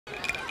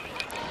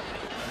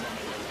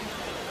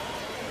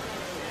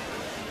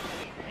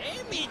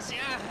みじ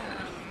ゃん。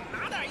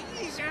まだいい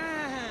じゃん。や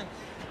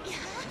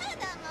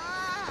だも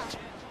う。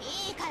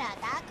いいから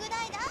拓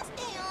大出し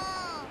てよ。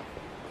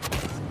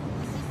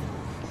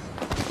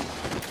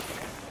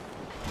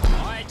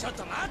おい、ちょっ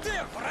と待て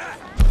よ、こら。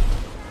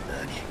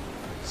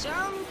ち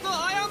ゃんと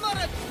謝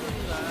れっつう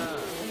んだよ。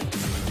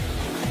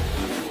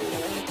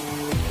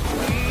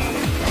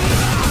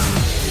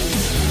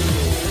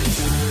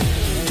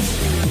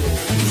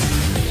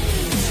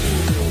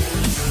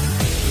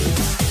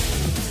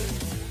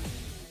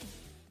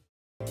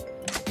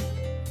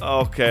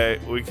Okay,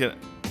 we can...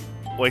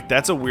 Wait,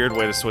 that's a weird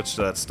way to switch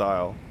to that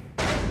style.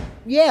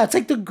 Yeah, it's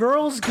like the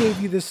girls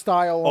gave you this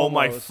style. Oh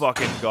my almost.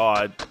 fucking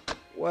god.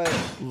 What?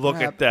 Look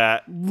at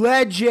that.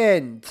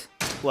 Legend.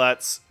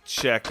 Let's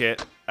check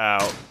it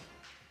out.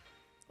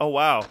 Oh,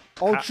 wow.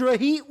 Ultra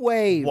Heat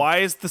Wave. Why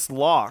is this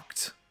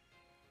locked?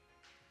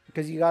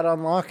 Because you gotta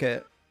unlock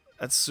it.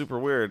 That's super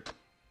weird.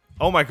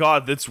 Oh my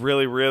god, that's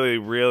really, really,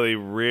 really,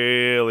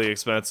 really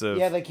expensive.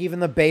 Yeah, like even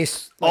the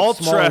base. Like,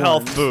 Ultra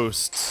health ones.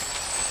 boosts.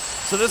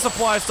 So this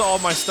applies to all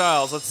my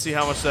styles. Let's see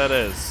how much that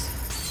is.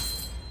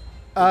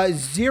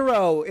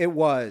 0 it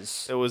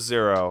was. It was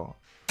 0.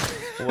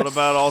 What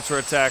about ultra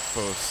attack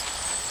boost?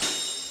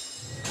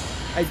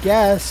 I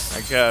guess.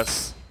 I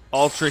guess.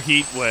 Ultra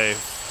heat wave.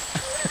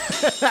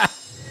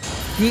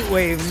 Heat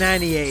Wave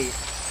 98.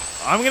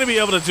 I'm gonna be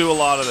able to do a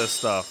lot of this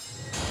stuff.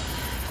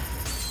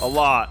 A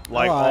lot.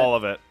 Like all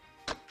of it.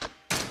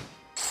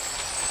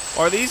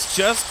 Are these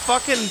just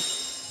fucking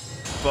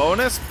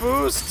bonus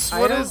boosts?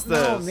 What is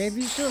this? Know.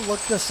 Maybe you should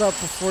look this up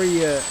before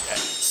you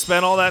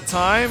spend all that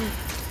time.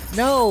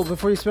 No,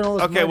 before you spend all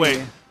this money. Okay,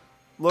 wait.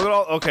 Look at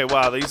all. Okay,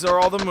 wow. These are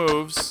all the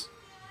moves.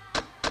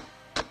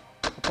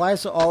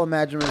 Applies to all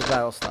imaginary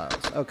battle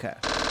styles. Okay.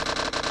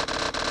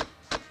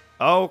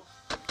 Oh.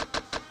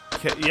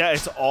 Okay, yeah,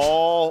 it's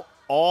all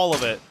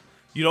of it.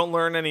 You don't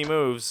learn any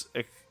moves.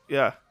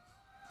 Yeah.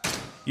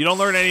 You don't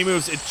learn any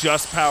moves. It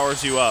just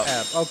powers you up.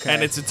 Okay.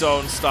 And it's its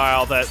own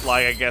style that,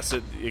 like, I guess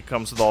it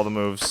comes with all the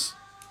moves.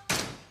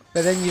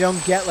 But then you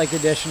don't get, like,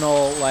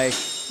 additional, like,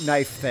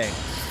 knife things.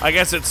 I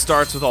guess it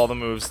starts with all the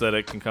moves that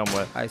it can come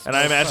with. And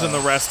I imagine the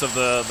rest of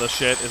the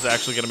shit is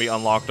actually going to be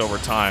unlocked over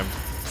time.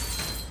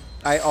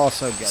 I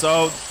also get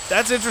So,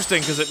 that's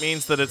interesting, because it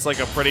means that it's, like,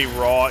 a pretty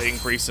raw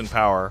increase in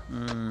power.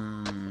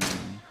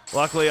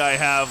 Luckily, I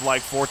have,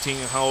 like,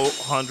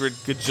 1,400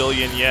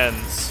 gajillion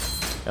yens.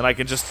 And I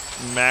can just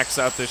max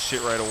out this shit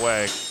right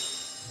away.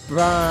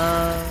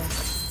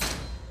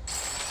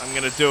 I'm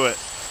gonna do it.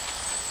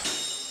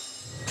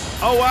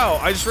 Oh wow,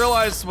 I just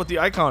realized what the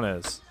icon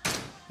is.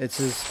 It's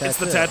his tattoo. It's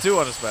the tattoo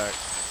on his back.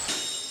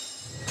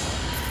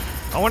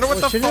 I wonder what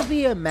the fuck. Shouldn't it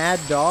be a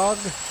mad dog?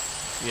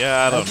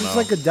 Yeah, I don't know. It's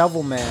like a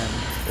devil man.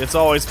 It's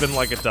always been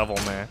like a devil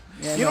man.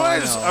 Yeah, you know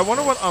what? I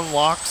wonder what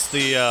unlocks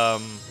the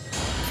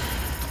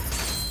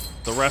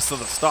rest of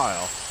the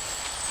style.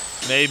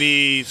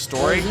 Maybe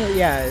story?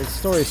 Yeah, it's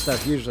story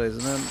stuff usually,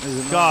 isn't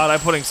it? God, I'm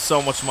putting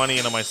so much money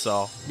into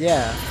myself.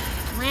 Yeah.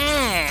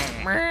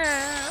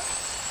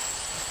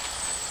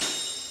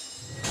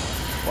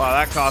 Wow,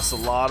 that costs a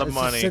lot of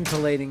money. It's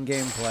scintillating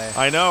gameplay.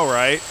 I know,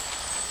 right?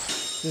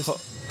 This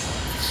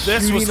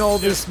was all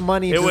this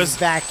money. It was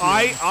vacuum.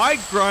 I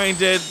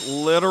grinded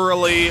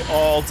literally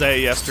all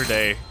day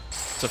yesterday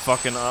to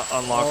fucking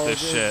unlock this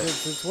shit.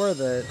 It's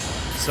worth it.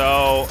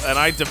 So, and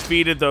I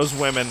defeated those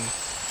women.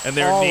 And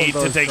their need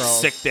to take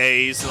sick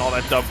days and all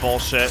that dumb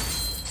bullshit.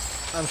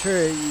 I'm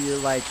sure you're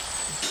like,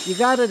 you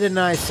gotta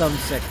deny some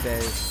sick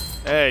days.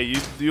 Hey,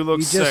 you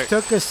look sick. You just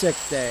took a sick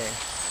day.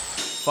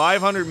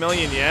 500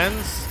 million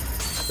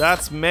yens?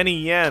 That's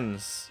many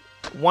yens.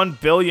 1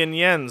 billion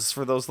yens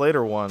for those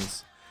later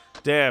ones.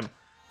 Damn.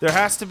 There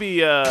has to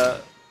be a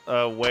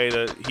way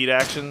to heat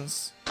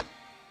actions.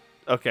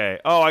 Okay.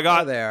 Oh, I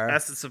got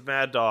Essence of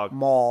Mad Dog.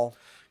 Maul.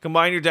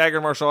 Combine your dagger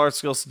and martial arts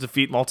skills to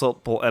defeat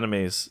multiple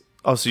enemies.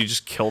 Oh, so you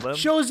just kill them?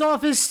 Shows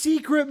off his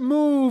secret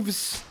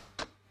moves.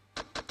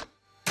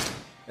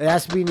 It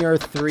has to be near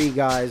 3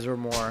 guys or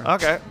more.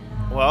 Okay.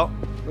 Well.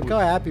 Look how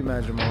happy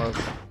Majima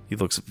looks. He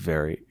looks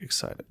very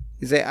excited.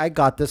 He's like, I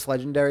got this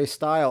legendary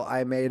style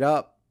I made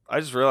up.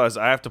 I just realized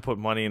I have to put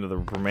money into the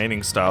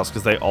remaining styles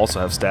because they also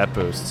have stat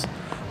boosts.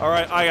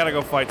 Alright, I gotta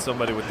go fight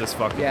somebody with this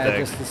fucking thing. Yeah,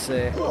 just to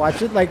see.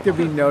 Watch it like there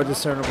be no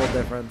discernible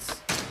difference.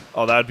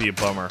 Oh, that'd be a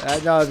bummer.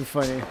 No, that'd be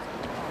funny.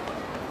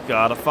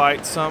 Gotta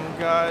fight some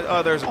guy.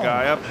 Oh, there's a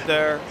guy up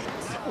there.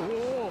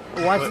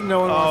 Watch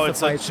no one wants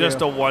to fight it's just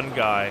a one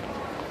guy.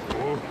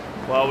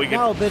 Well, we can.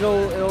 No, but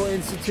it'll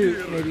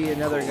institute maybe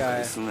another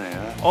guy.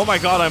 Oh my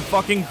god, I'm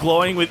fucking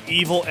glowing with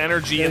evil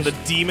energy in the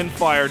demon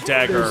fire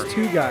dagger. There's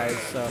 2 guys,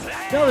 so.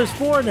 No, there's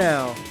 4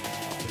 now.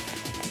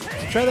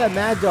 Try that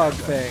Mad Dog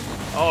thing.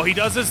 Oh, he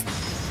does this.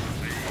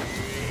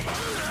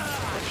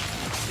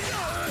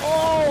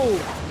 Oh!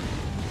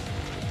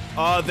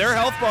 Their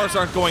health bars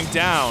aren't going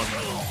down.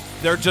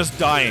 They're just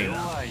dying.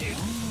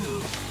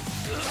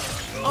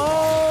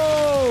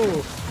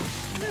 Oh!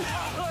 Is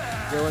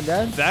everyone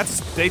dead?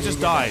 They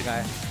just died.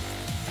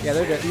 Yeah,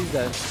 they're dead. He's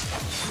dead.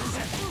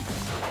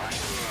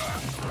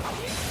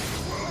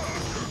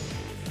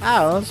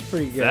 Oh, that's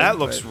pretty good. That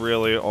looks but-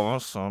 really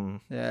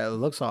awesome. Yeah, it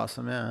looks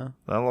awesome, yeah.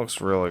 That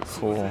looks really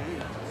cool.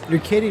 You're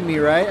kidding me,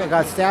 right? I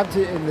got stabbed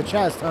in the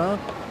chest, huh?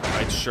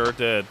 I sure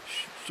did.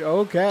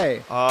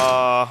 Okay.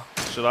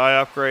 Should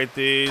I upgrade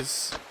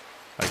these?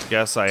 I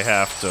guess I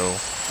have to.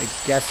 I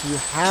guess you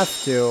have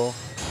to.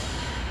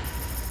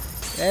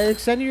 It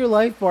extended your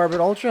life bar,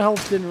 but Ultra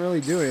Health didn't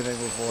really do anything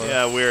before.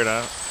 Yeah, weird,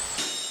 huh?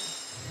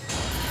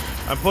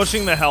 I'm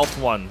pushing the health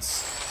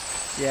ones.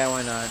 Yeah,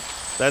 why not?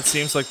 That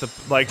seems like I'm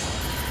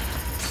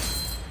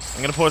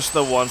gonna push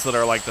the ones that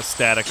are like the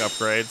static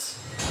upgrades.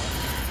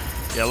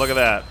 Yeah, look at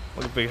that.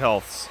 Look at big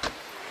healths.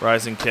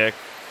 Rising kick.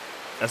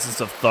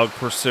 Essence of thug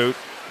pursuit.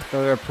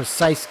 They're a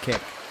precise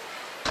kick.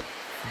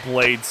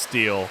 Blade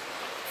steel.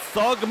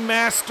 Thug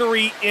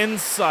mastery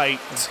insight.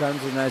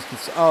 Guns are nice.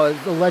 Oh,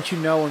 it'll let you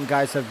know when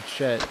guys have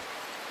shit.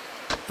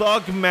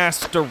 Thug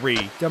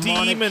mastery.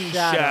 Demonic Demon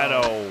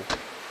shadow.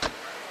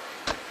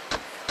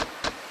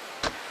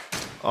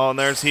 Oh, and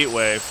there's heat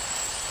wave.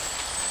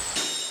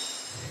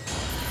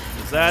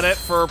 Is that it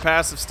for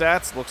passive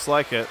stats? Looks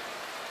like it.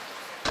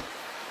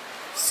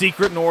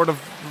 Secret Lord of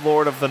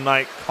the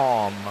Night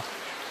Calm.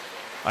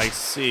 I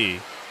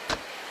see.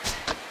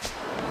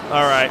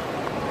 All right.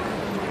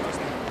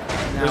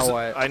 Now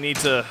what? I need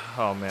to.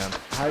 Oh man.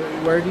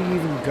 Where do you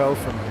even go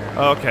from here?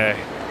 Okay.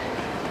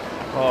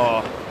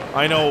 Oh,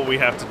 I know what we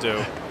have to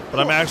do, but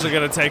I'm actually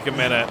gonna take a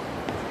minute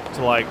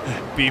to like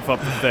beef up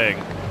the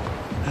thing.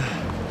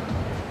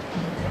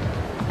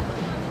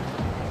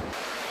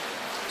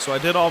 So I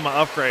did all my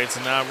upgrades,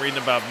 and now I'm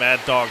reading about Mad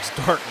Dog's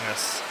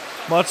darkness.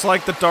 Much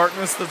like the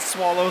darkness that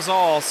swallows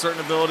all,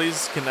 certain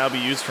abilities can now be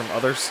used from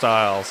other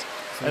styles.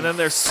 And then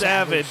there's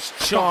Savage,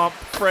 Chomp,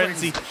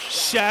 Frenzy,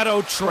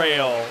 Shadow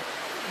Trail.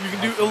 You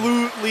can do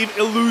leave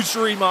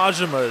illusory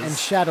Majimas. And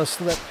Shadow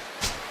Slip.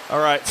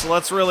 Alright, so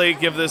let's really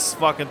give this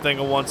fucking thing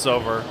a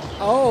once-over.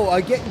 Oh,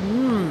 I get...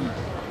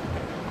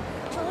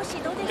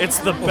 It's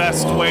the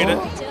best way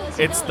to...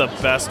 It's the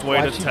best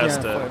way to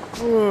test it.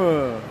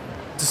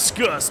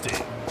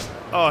 Disgusting.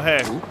 Oh,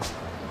 hey.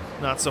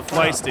 Not so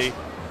feisty.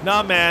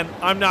 Nah, man,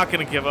 I'm not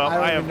gonna give up.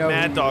 I have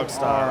Mad Dog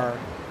style.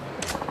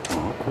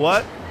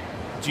 What?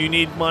 Do you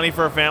need money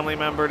for a family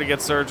member to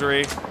get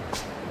surgery?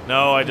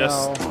 No, I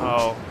just... No.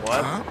 Oh,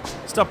 what? Huh?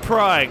 Stop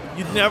prying.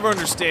 You'd never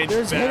understand,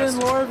 There's you hidden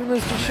bastard. lore for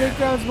Mr.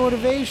 Shakedown's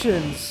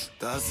motivations.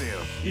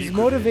 These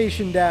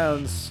motivation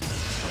downs.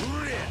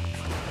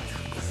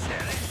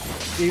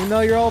 Even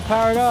though you're all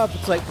powered up,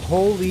 it's like,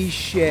 holy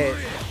shit.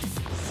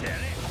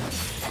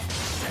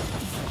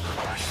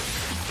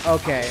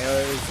 Okay,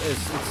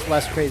 it's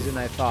less crazy than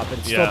I thought, but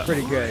it's still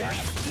pretty good.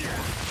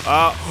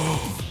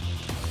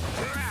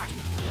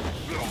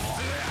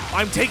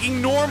 I'm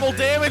taking normal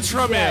damage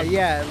from him.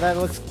 Yeah, that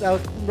looks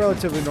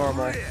relatively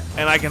normal.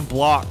 And I can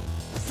block.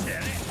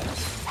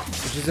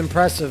 Which is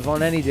impressive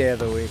on any day of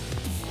the week.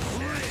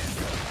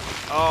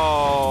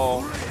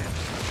 Oh.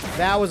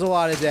 That was a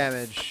lot of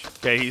damage.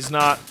 Okay, he's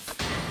not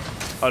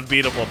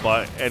unbeatable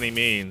by any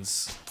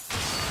means.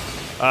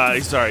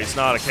 He's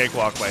not a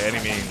cakewalk by any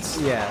means.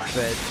 Yeah,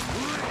 but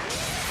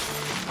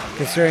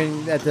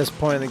considering at this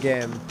point in the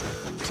game.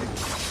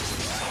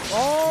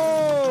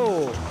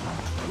 Oh!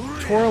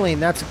 Twirling,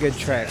 that's a good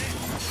trick.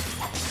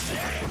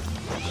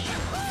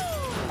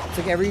 It's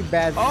like every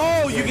bad...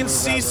 Oh, you can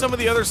see some of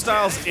the other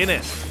styles in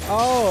it.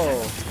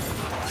 Oh!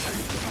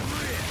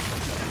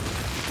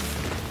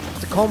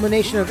 It's a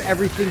culmination of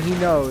everything he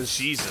knows.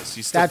 Jesus,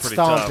 he's still that pretty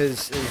stomp tough.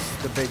 is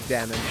the big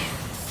damage.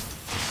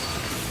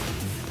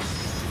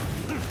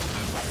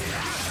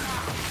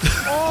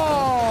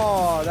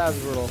 Oh, that was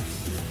brutal.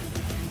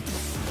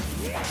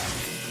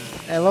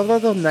 I love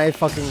that the knife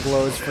fucking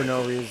glows for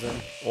no reason.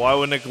 Why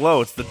wouldn't it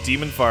glow? It's the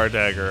Demon Fire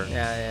Dagger.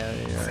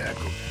 Yeah.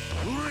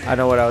 I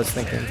know what I was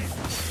thinking.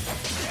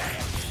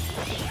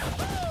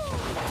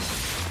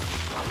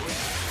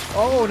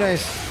 Oh,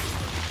 nice.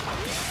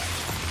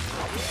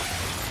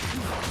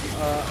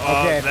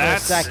 Okay, for a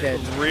that's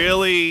second.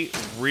 really,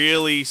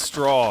 really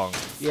strong.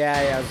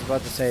 Yeah, I was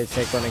about to say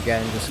take one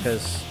again just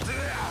because.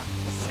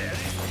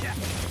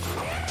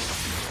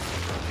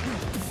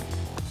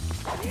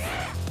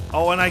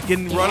 Oh, and I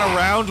can run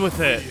around with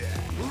it.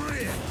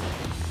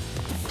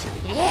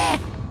 What?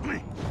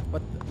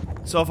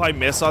 So if I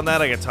miss on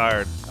that, I get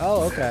tired.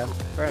 Oh, okay.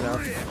 Fair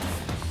enough.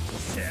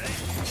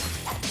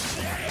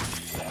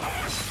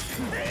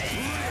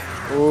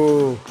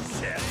 Ooh.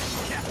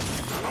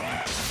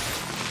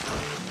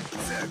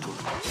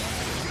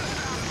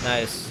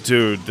 Nice.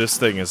 Dude, this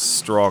thing is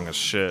strong as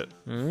shit.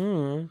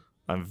 Mm.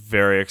 I'm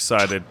very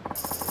excited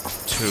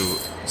to...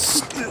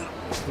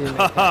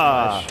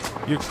 Haha.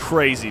 You're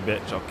crazy,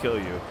 bitch. I'll kill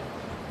you.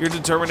 Your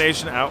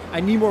determination out.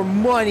 I need more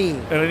money.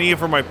 And I need it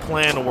for my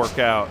plan to work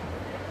out.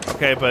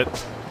 Okay, but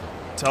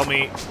tell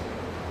me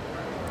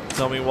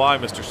why,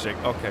 Mr. Shake.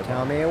 Okay.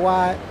 Tell me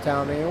what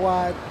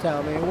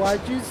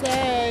you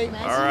say.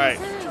 All right.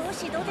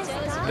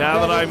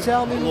 Now that I'm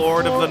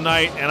Lord of the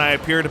Night and I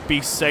appear to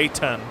be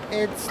Satan.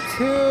 It's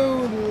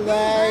too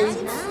late.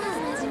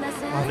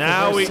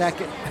 Now we...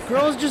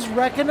 Girls just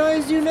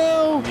recognize you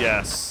now?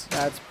 Yes.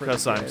 That's pretty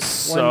Because good. I'm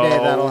so One day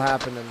that'll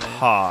happen to me.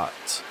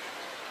 hot.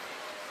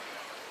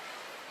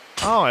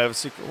 Oh, I have a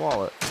secret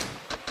wallet.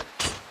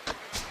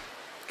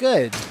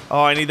 Good.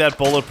 Oh, I need that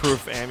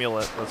bulletproof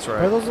amulet. That's Where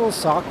are right. those little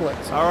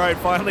socklets? All right,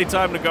 finally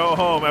time to go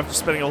home after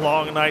spending a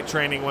long night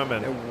training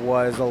women. It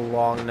was a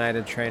long night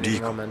of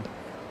training, woman.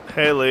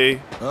 Hey, Lee.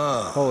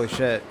 Holy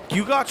shit.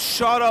 You got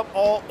shot up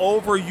all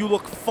over. You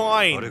look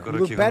fine. You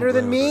look better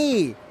than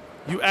me.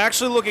 You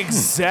actually look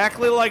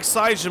exactly like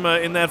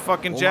Saejima in that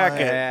fucking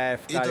jacket. Yeah, I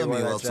forgot you wore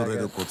that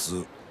jacket.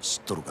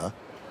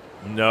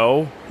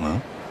 No.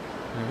 Oh.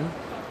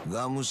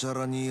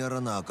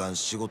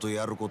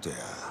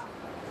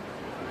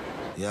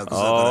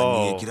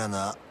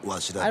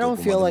 I don't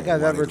feel like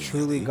I've ever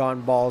truly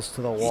gone balls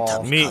to the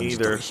wall. Me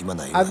either.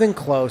 I've been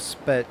close,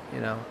 but, you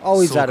know,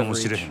 always out of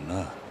reach.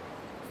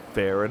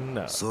 Fair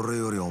enough.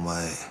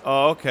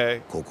 Oh,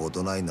 okay. What do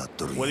you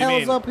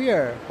Hell's mean? up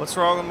here? What's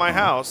wrong with my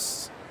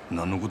house? You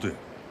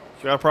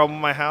got a problem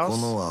with my house?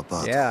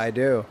 Yeah, I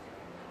do.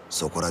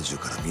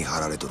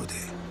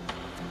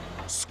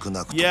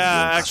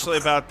 Yeah, actually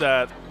about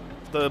that.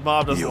 The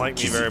mob doesn't like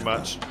me very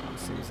much.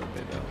 Seems like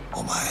they don't.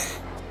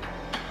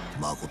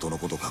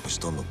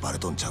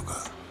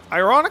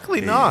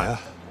 Ironically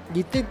not.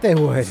 You'd think they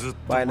would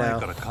by now.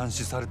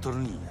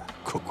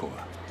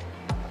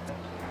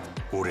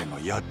 Well,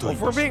 if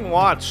we're being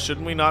watched,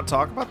 shouldn't we not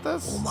talk about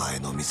this?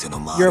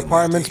 Your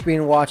apartment's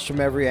being watched from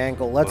every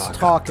angle. Let's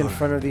talk in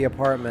front of the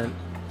apartment.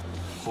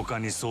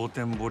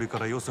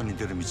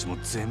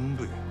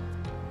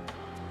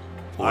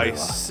 I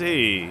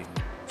see.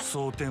 I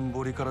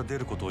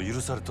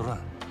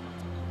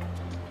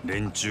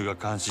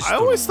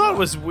always thought it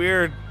was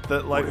weird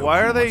that, like,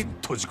 why are they...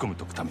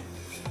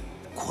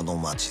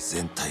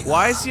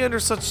 Why is he under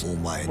such,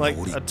 like,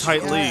 a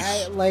tight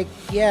leash?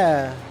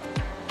 Yeah.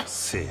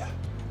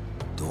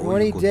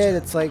 What he did,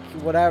 it's like,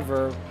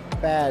 whatever,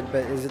 bad,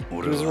 but does it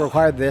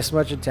require this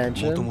much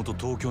attention?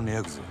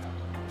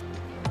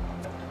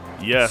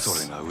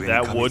 Yes,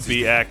 that would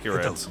be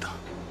accurate.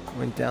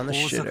 Went down the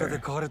shitter.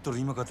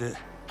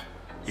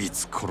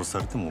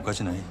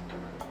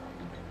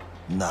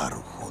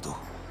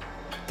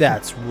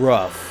 That's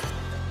rough.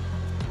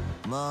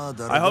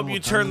 I hope you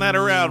turn that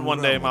around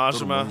one day,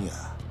 Majima.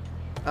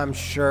 I'm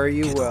sure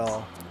you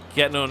will.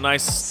 Get into a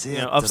nice, you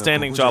know,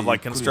 upstanding job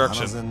like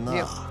construction.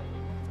 Yep.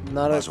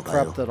 Not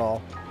corrupt at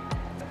all.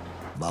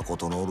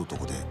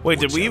 Wait,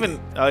 did we even...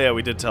 Oh yeah,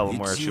 we did tell him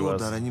where she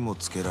was.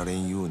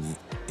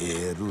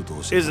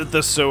 Is it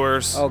the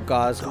sewers? Oh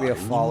god, it's gonna be a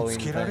following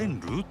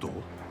thing.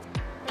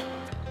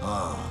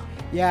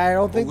 Yeah, I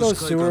don't think those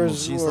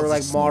sewers were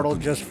like modeled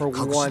just for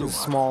one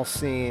small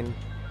scene.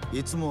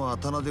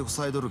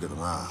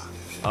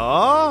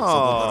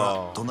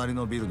 Oh.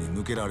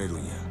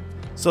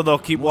 So they'll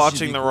keep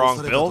watching the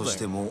wrong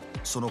building.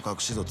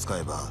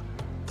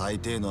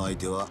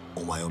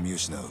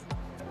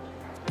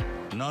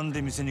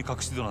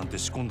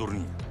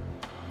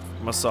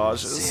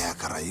 Massages. I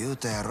thought I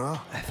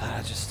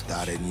just...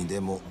 Don't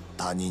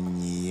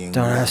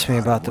ask me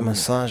about the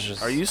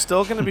massages. Are you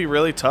still gonna be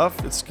really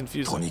tough? It's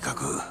confusing.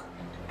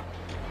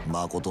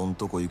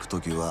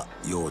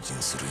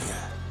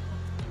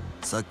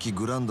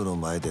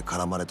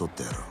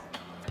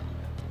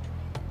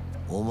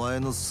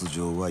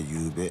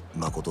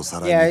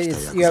 Yeah,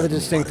 you have a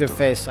distinctive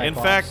face. In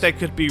fact, they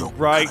could be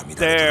right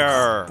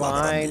there.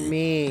 Find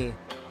me.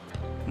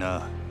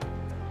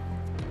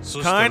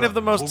 Kind of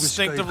the most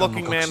distinctive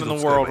looking man in the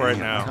world right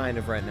now. Kind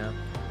of right now.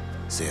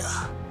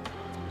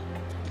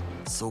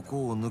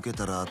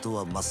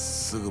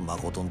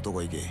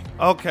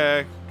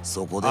 Okay.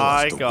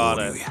 I got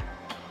it.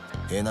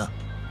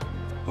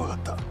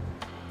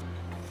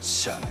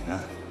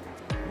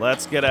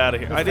 Let's get out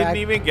of here. I didn't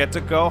even get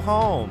to go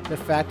home. The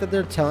fact that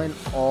they're telling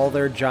all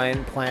their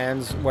giant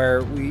plans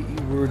where we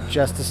were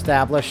just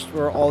established,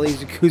 where all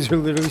these Yakuza are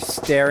literally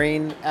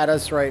staring at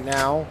us right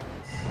now.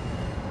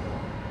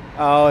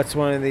 Oh, it's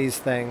one of these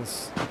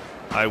things.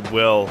 I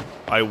will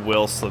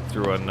slip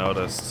through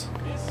unnoticed.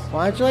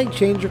 Why don't you like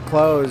change your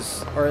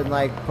clothes or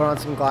like put on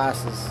some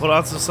glasses? Put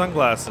on some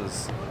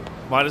sunglasses.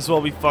 Might as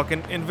well be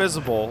fucking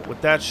invisible with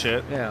that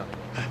shit. Yeah.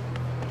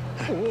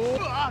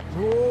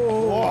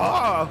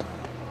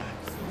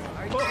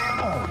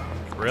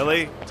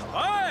 Really?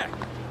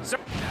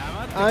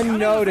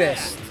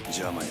 Unnoticed.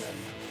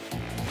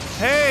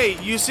 Hey,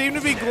 you seem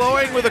to be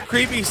glowing with a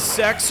creepy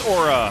sex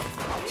aura.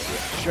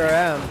 Sure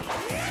am.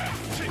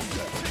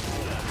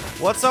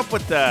 What's up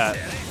with that?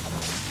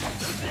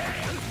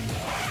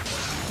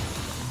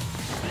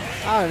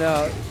 I don't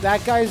know.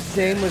 That guy's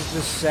name was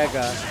just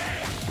Sega.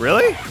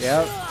 Really?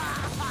 Yep.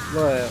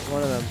 Look at it,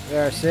 one of them.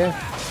 There, see?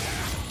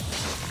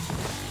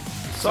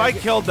 So I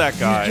killed that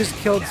guy. You just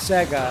killed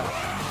Sega.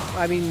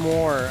 I mean,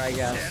 more, I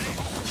guess.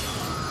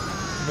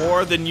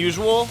 More than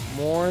usual?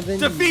 More than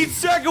Defeat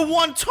Sega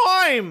one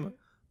time!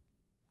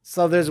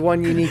 So there's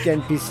one unique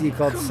NPC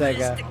called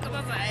Sega.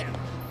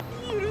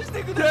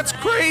 That's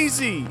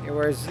crazy. He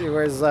wears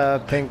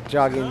pink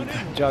jogging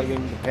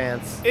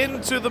pants.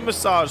 Into the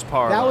massage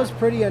parlor. That was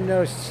pretty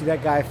unnoticed. See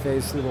that guy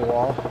face through the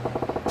wall?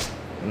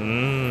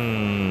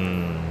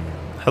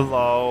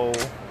 Hello.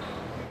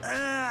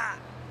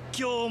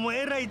 今日も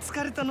えらい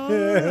疲れたの。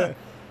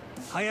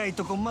早い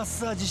とこマッ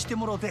サージして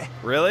もろて。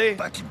 Really?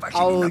 バキバキ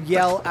にな I'll った。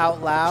 yell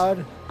out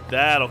loud.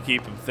 That'll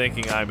keep him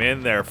thinking I'm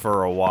in there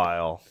for a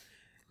while.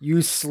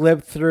 You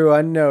slip through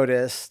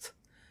unnoticed.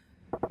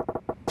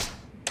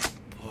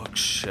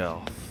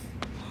 Bookshelf.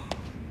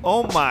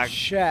 Oh my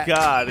Shit.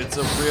 god, it's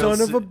a real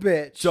Son of a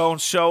bitch.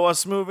 Don't show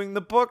us moving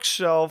the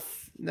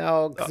bookshelf.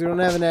 No, because we don't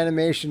have an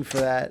animation for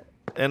that.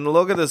 And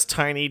look at this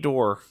tiny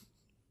door.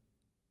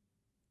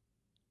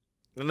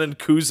 And then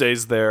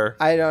Kuze's there.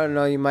 I don't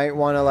know. You might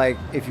want to, like,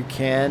 if you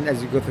can,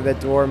 as you go through that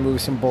door, move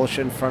some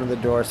bullshit in front of the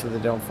door so they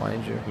don't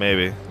find you.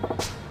 Maybe.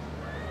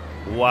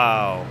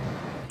 Wow.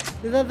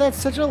 That's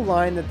such a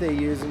line that they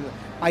use. And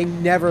I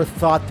never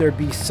thought there'd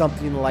be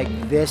something like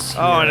this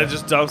here. Oh, and it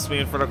just dumps me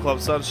in front of Club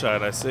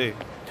Sunshine, I see.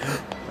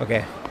 Okay.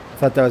 I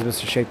thought that was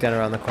Mr. Shakedown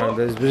around the corner,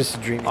 but it was just a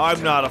dream.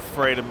 I'm not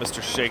afraid of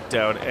Mr.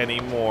 Shakedown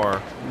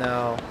anymore.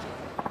 No.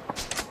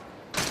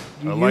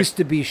 You I used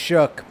to be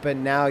shook, but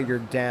now you're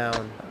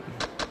down.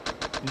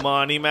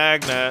 Money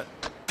magnet.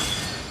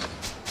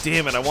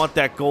 Damn it, I want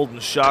that golden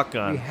We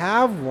shotgun.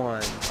 have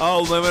one.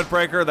 Oh, limit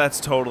breaker? That's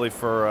totally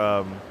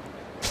for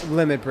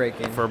Limit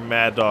breaking. for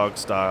Mad Dog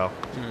style.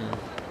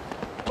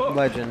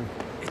 Legend.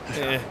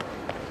 Eh,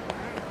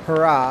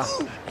 Hurrah.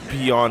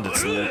 beyond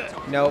its limit.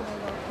 Nope.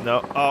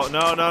 No. Oh,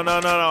 no, no, no,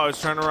 no, no. I was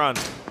trying to run.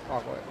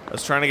 Walk away. I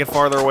was trying to get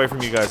farther away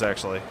from you guys,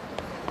 actually.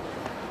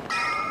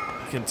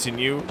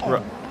 Continue.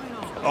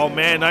 Oh,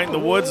 man, Night in the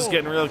Woods is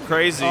getting real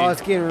crazy. Oh,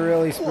 it's getting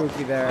really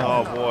spooky there.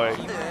 Oh, boy.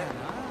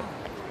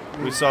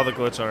 We saw the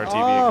glitch on our TV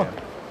Oh. again.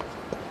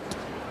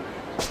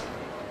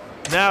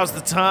 Now's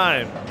the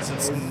time,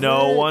 since Is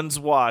no it? one's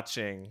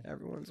watching.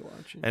 Everyone's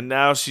watching. And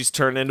now she's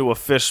turned into a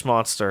fish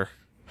monster.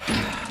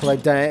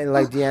 Like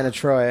Deanna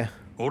Troy.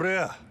 俺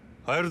や、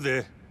入る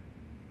で。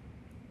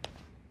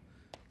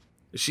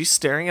 Is she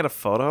staring at a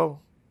photo?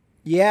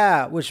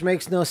 Yeah, which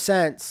makes no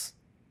sense.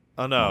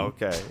 Oh, no,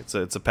 okay. It's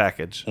a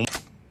package.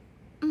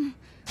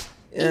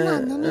 今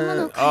飲み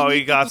物買い Oh, に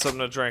he got something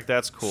to drink.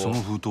 That's その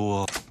cool. 封筒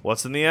は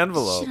What's in the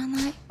envelope? 知ら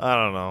ない。 I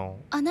don't know.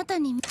 あなた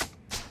に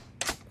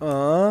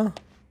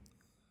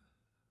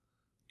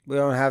We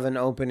don't have an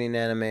opening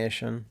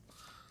animation.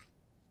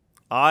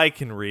 I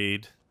can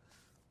read.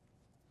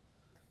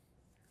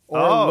 Or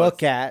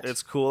look at.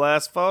 It's cool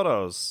ass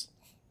photos.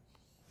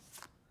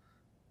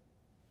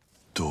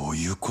 どう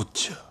いうこっ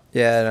ちゃ。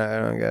 Yeah, no,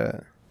 I don't get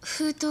it.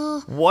 封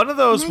筒 One of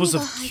those was of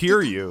何が入ってた？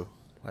 Kiryu.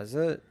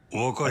 Was it?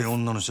 若い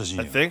女の写真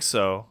I や。 think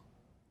so.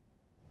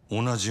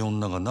 同じ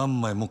女が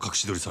何枚も隠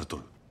し撮りされと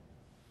る。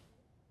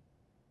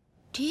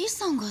リー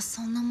さんが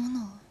そんなも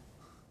のを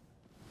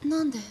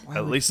なんで Why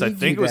At would least I he do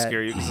think it was that?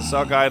 Kiryu because I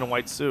saw a guy in a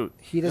white suit.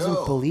 He doesn't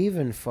Yo. believe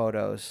in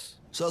photos.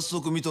 早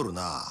速見とる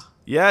な。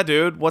 Yeah,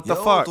 dude. What the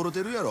よう fuck? 撮れ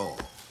てるやろ。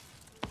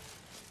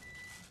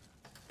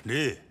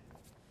レイ。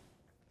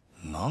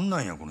なんな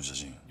んやこの写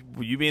真。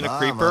 Were you being a ま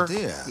あ creeper? 待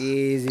てや。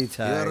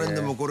 Easy やらん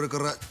でも tiger. これか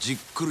らじっ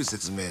くり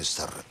説明し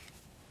たる。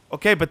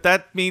 Okay, but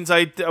that means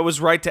I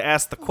was right to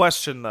ask the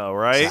question, though,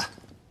 right? さ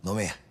あ飲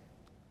めや。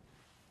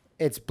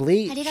 It's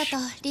ありが bleach. と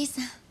うリー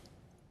さん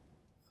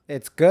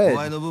It's お good.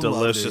 前の分も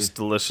あるで。 Delicious,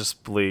 delicious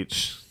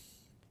bleach.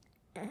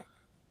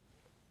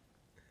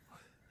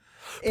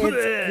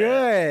 It's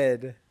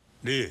good.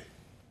 レイ。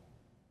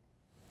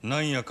な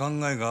んや考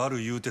えがある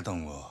言うてた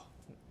んは。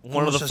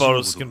 One of the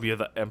photos is gonna be of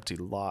the empty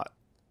lot.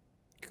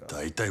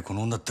 だいたいこ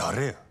の女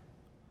誰や。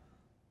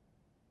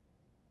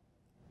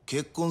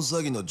結婚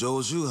詐欺の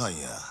常習犯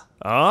や。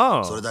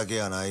それ Oh, だけ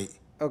やない。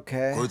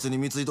 Okay. こいつに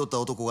貢いとった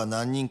男が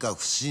何人か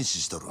不審死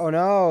しとる。 Oh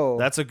no.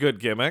 that's a good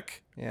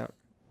gimmick. Yeah.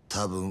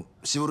 多分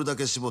絞るだ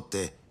け絞っ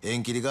て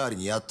縁切り代わり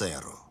にやったん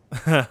や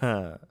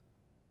ろ。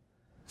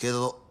け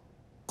ど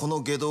こ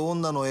の下道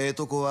女のええ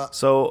とこは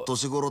So,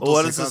 年頃と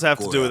what does 背 this have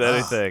格 to 好 do や with な。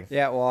 anything?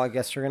 Yeah, well, I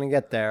guess we're gonna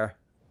get there.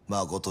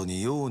 誠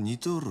によう似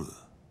とる。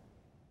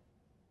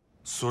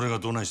それが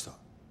どないした。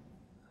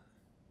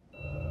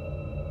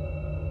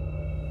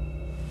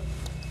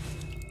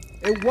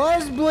 It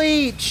was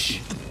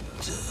bleach.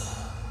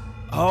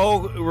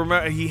 Oh,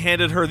 remember he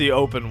handed her the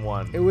open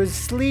one. It was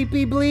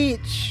sleepy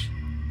bleach.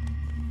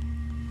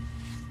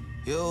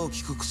 よう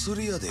効く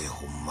薬やで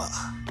ほんま。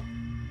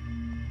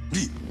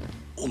リー、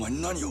お前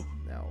何を。 No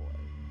way.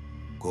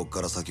 こっ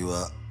から先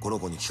はこの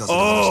子に聞かせる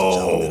話しち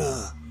ゃうんで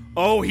な。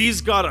 Oh,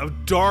 he's got a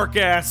dark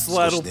ass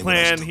little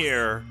plan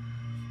here.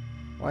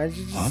 Why did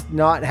you just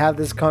not have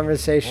this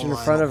conversation in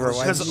front of her?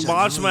 Why did Because you...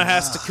 Majima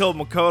has to kill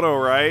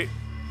Makoto, right?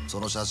 そ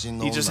の写真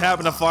の He 女 just は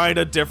happened to find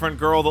a different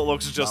girl that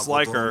looks just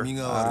like 誠の her. 身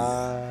代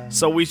わ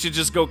So we should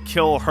just go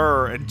kill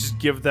her and just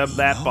give them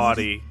that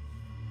body.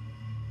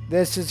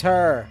 This is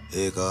her. り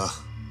や。ええか。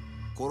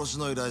殺し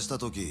の依頼した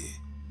時、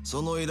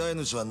その依頼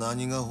主は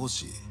何が欲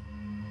しい？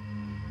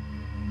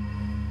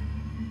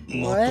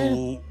的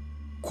を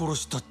殺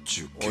したっ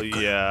ちゅう Well, 結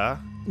果や。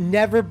 yeah.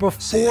 never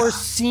before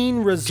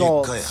seen 結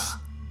果や results.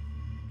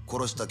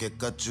 殺した結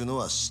果っちゅうの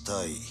は死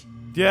体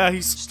Yeah,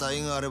 he's 死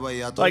体があれば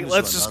雇い like, 主は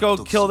let's just 納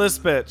go 得 kill す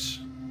る this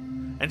bitch.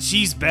 And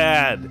she's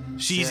bad.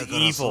 せ She's やか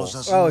らその evil.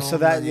 写真の Oh, so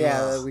that, 女に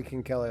yeah, は we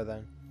can kill her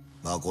then.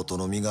 誠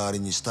の身代わり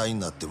に死体に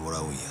なってもら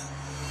うんや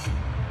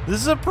This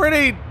is a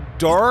pretty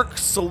dark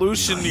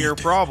solution to your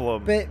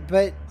problem.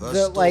 But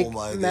the, like,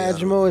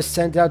 Majima was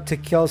sent out to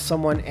kill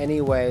someone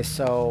anyway,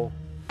 so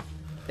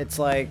it's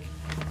like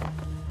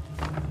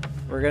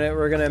we're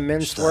gonna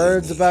mince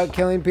words about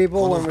killing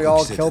people when we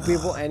all kill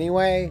people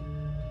anyway.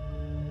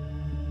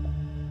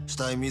 死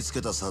体見つ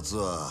けた札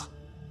は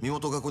身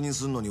元確認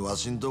するのにわ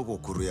しんとこ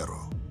来るやろ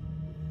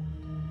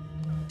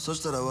そし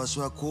たらわし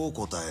はこう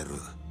答える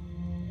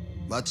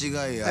I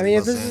mean,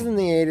 if this is in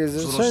the 80s,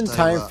 there's a certain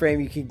time frame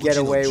you could get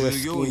away with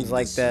schemes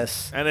like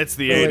this. And it's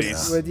the With-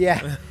 80s. With,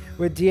 yeah,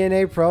 with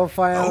DNA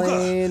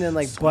profiling and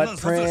like butt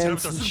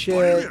prints and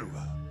shit.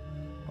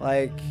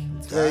 Like,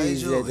 it's very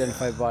easy to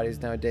identify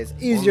bodies nowadays.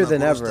 Easier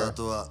than ever.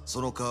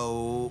 その顔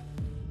を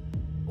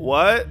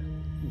What?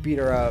 Beat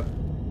her up.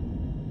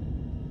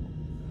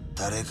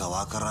 誰か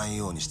わからん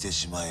ようにして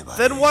しまえば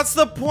Then what's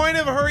the point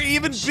of her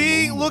even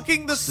being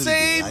looking the 薬で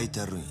same? 焼いて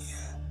るんや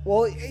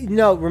Well,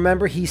 no,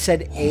 remember he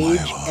said age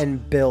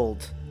and build.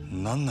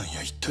 なんなん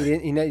や一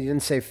He 体 didn't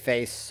say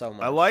face so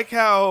I much. like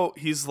how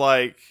he's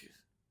like,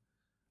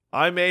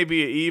 I may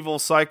be an evil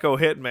psycho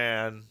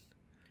hitman,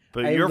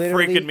 but I you're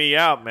literally- freaking me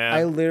out, man.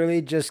 I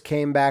literally just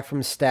came back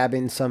from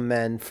stabbing some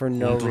men for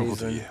no 本当のこ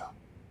と言え reason. や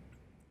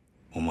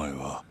お前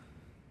は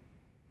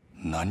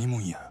何も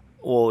んや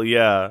Well,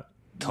 yeah.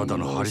 ただ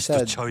のハリス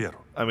トちゃうやろ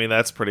I mean,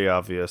 that's pretty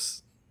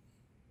obvious.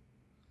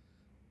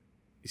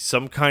 He's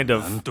some kind な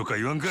of んとか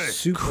言わんかい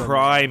Super.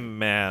 crime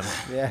man.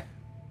 Yeah.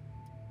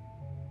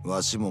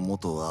 わしも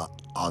元は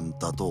あん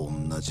たと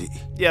同じ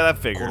Yeah, that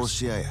殺 figures.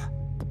 し屋や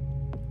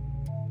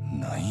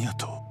なんや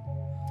と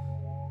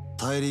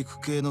大陸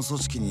系の組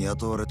織に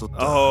雇われとっ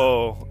た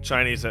Oh,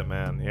 Chinese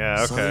hitman.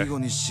 Yeah, 最 okay. 後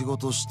に仕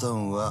事した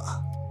んは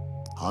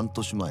半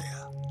年前や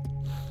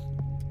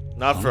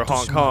Not for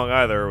Hong Kong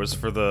either. It was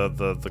for the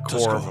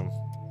core of him.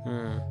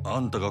 あ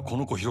んたがこ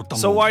の子拾った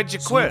もん So why'd you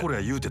その quit? 頃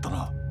や言うてた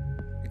な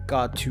It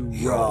got too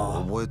いや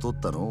raw. 覚えとっ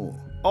たの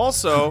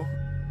Also,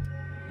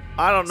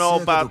 I don't know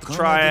about the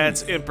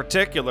triads in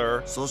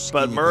particular,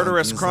 but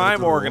murderous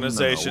crime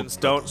organizations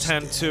don't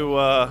tend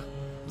to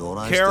ど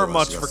ないして care わ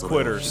much しが for それ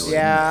を quitters. 拾い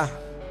Yeah.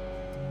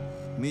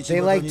 道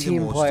They 端 like にで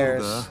も team 落ちとる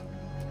players. か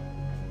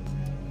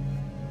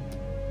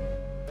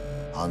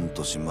半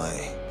年前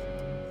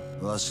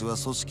わしは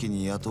組織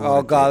に雇わ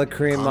Oh れて God, the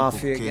Korean 韓 mafia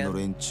国系 again. の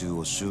連中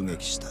を襲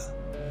撃した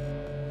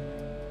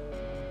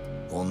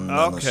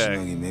女のし Okay.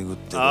 のぎ巡っ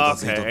てごた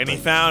ついとった Okay, and he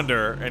んや found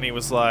her, and he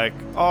was like,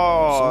 "Oh,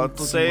 そ I'll の時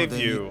ま save で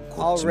に you."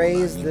 こ I'll っちも raise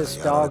何人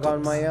this かやられ dog とっ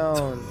on た my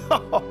own.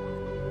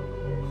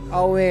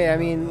 Oh wait, I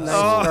mean, nice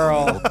Oh. お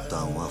girl. っ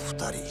たんは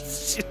二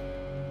人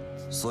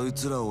そい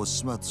つらを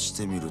始末し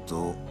てみる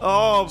と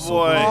Oh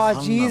boy. Oh,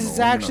 geez, it's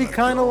actually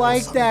kind of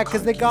like that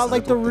because they got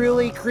like the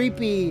really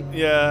creepy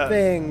Yeah.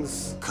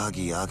 things.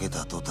 鍵開け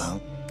た途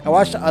端 I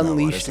watched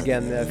Unleashed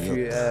again a few.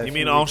 You few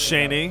mean weeks all ago.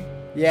 Shaney?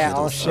 Yeah,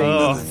 all Oh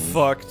shady.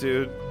 fuck,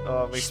 dude.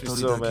 Oh, it 一 makes me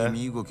人 so だけ mad.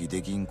 身動き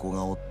できん子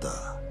がおった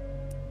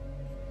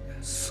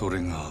そ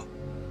れが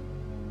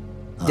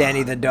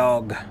Danny the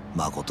dog.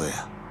 誠や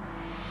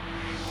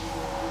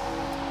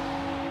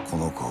こ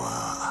の子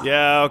は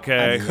Yeah,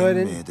 okay.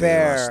 Couldn't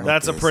bear.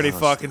 That's a pretty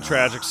fucking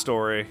tragic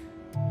story.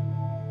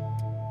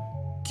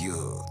 ぎゅ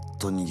ーっ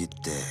と握っ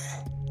て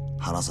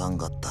離さん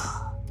かっ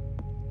た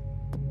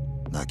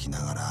泣きな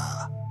がら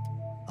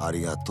あ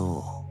りが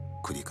と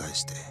う繰り返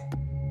して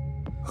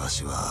わ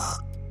しは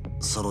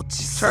その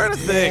小さ Trying い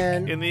to 手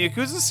think. In the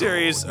Yakuza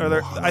series, are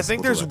there? I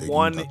think there's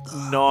one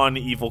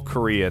non-evil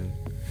Korean,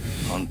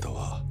 あんた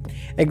は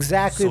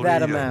Exactly それ以 that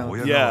来の amount.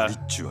 親代わりっ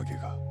ちゅうわけ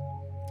が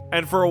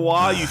and for a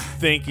while you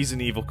think he's an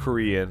evil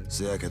Korean.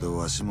 せやけど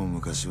わしも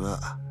昔は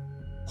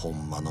ほ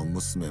んまの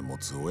娘持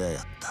つ親や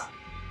った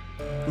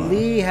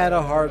Lee had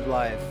a hard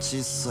life.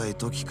 小さい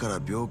時から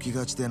病気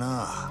がちで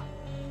な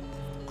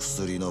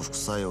薬の副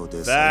作用で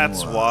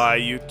That's why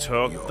you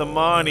took the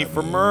money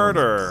for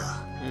murder.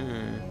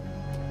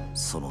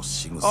 その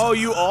仕草 Oh,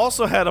 you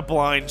also had a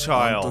blind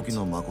あの child 時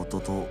の誠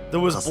と that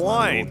was 重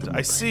なり合う blind. ても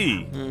I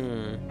see.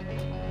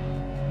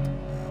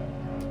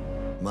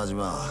 真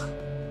島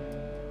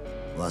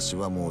わし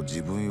はもう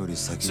自分より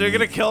先 So you're に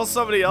gonna kill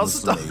somebody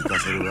else's 娘 dog? 行か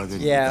せるわけ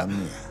にいかんね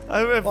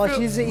I mean, I Well, feel-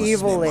 she's an や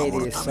evil 娘守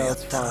lady, るた so めやっ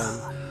it's た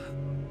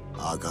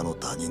fine. 赤の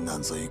他人な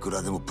んぞいく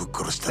らでもぶっ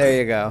殺した There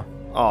you go.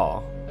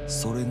 Oh.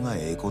 それが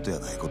ええことや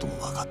ないことも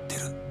分かって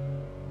る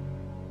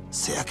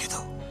せやけど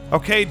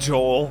Okay,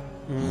 Joel.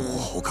 もう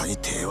他に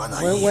手は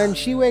ない When, や when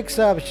she wakes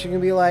up, she's gonna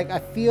be like, I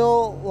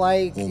feel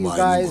like Oh you my,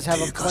 guys you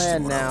have a take plan us to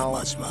now.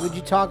 Murama. What'd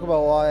you talk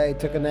about while I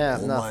took a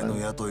nap? お前の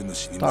Nothing. 雇い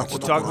主に Talk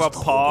誠 talk 殺 about した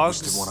報告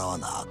して Pogs? もらわ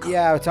なあかん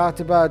Yeah, we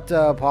talked about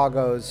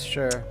Poggos,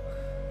 sure.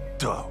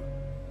 だ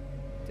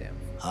Damn.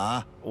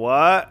 は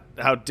What?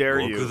 How dare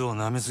極 you? 道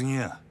舐めすぎ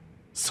や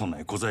そん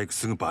な小細工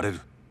すぐバレる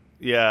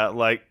Yeah,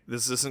 like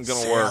this isn't せ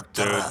gonna や work, っ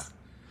た dude. ら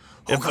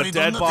if a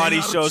dead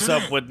body shows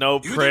up with no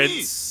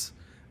prints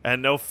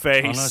and no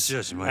face,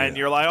 and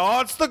you're like,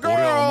 oh, it's the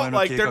girl,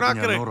 like they're not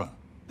gonna,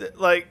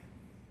 like.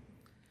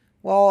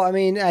 Well, I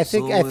mean, I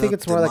think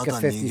it's more like a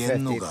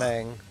 50-50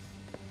 thing.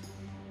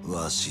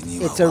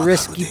 It's a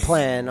risky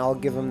plan. I'll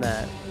give him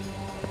that.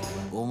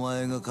 Are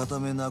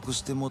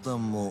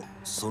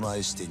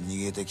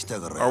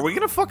we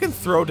gonna fucking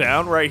throw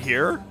down right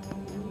here?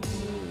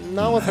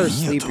 Not with her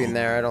sleeping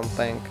there, I don't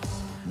think.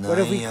 What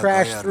if we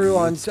crash through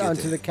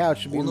onto the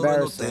couch? It'd be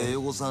embarrassing.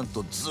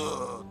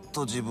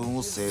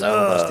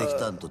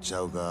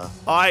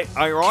 I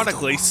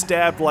ironically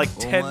stabbed like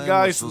 10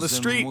 guys in the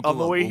street on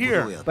the way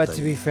here. But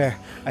to be fair,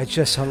 I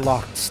just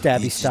unlocked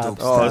stabby stop.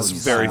 Oh, that's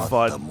very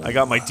fun. I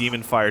got my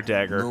demon fire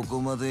dagger.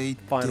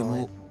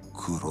 Finally.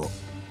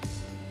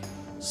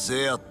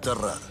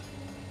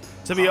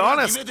 To be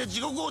honest,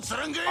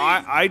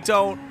 I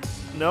don't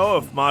know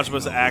if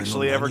Majima's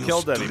actually ever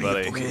killed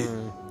anybody.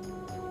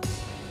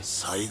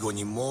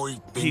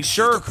 He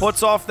sure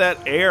puts off that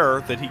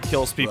air that he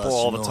kills people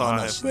all the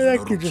time. But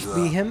that could just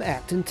be him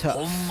acting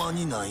tough.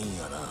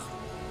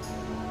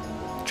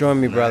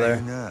 Join me,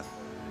 brother. I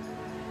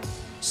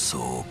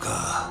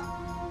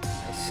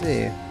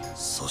see.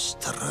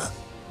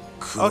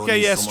 Okay,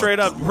 yeah, straight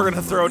up, we're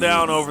gonna throw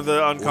down over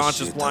the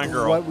unconscious blind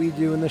girl. What we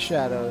do in the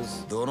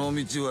shadows.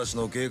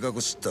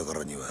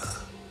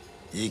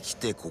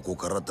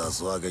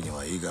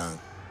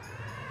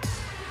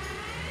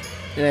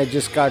 And I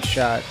just got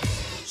shot.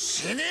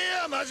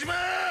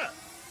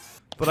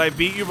 But I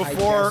beat you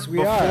before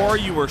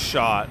you were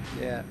shot.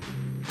 Yeah.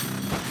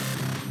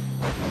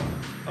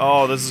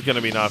 Oh, this is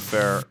gonna be not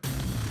fair.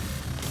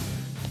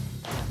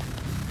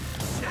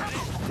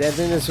 Didn't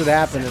think this would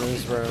happen in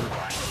this room.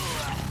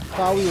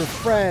 Thought we were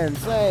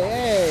friends.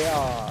 Hey,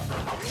 aw.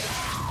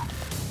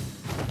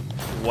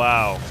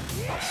 Wow.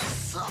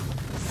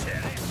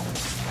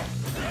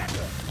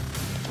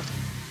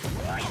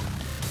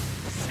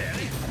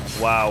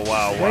 Wow,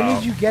 wow, wow. When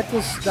did you get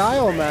this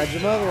style,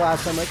 Majima? The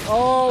last time, like,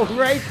 oh,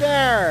 right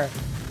there.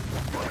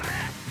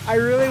 I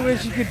really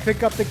wish you could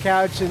pick up the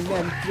couch and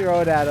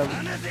throw it at him.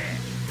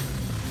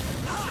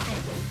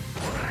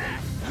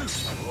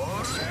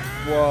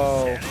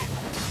 Whoa.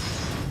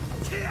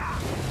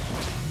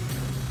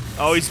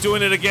 Oh, he's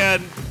doing it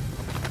again.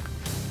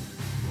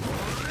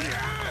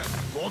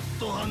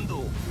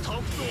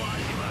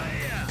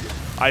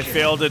 I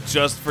failed it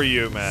just for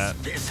you, Matt.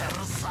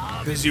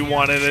 Because you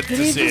wanted it to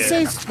see it. Did he just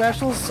say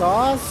special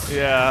sauce?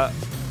 Yeah.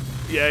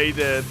 Yeah, he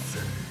did.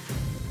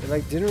 It,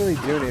 like, didn't really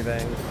do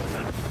anything.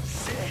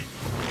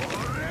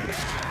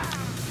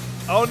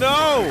 Oh,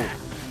 no!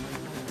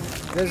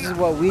 This is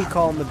what we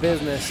call in the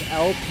business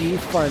LP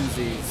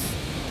funsies.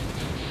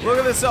 Look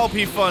at this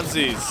LP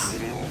funsies.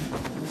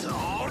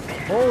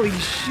 Holy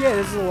shit,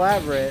 this is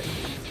elaborate.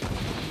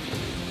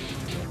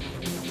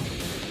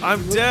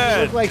 I'm dead.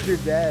 You look like you're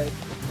dead.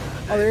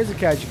 Oh, there's a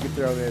couch you could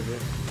throw, maybe.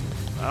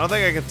 I don't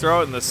think I can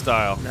throw it in this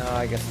style. No,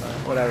 I guess not.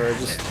 Whatever,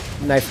 just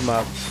knife him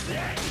up.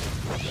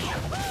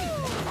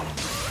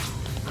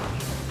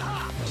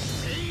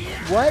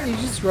 What? Did you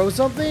just throw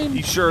something?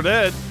 He sure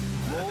did.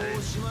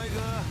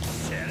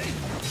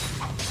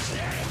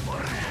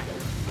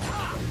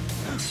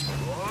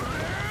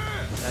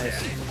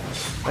 Nice.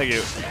 Thank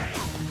you.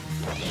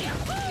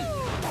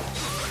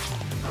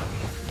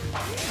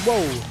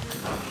 Whoa.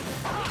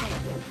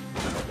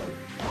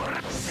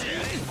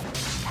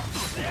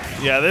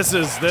 Yeah, this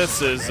is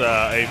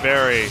a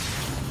very,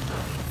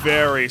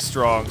 very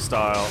strong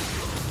style.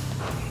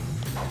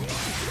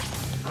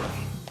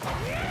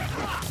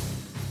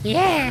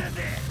 Yeah.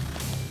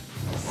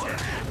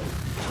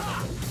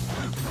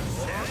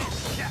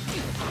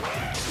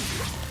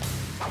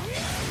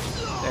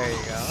 There you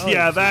go.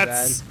 Yeah,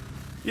 that's...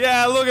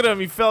 Yeah, look at him.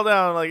 He fell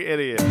down like an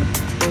idiot.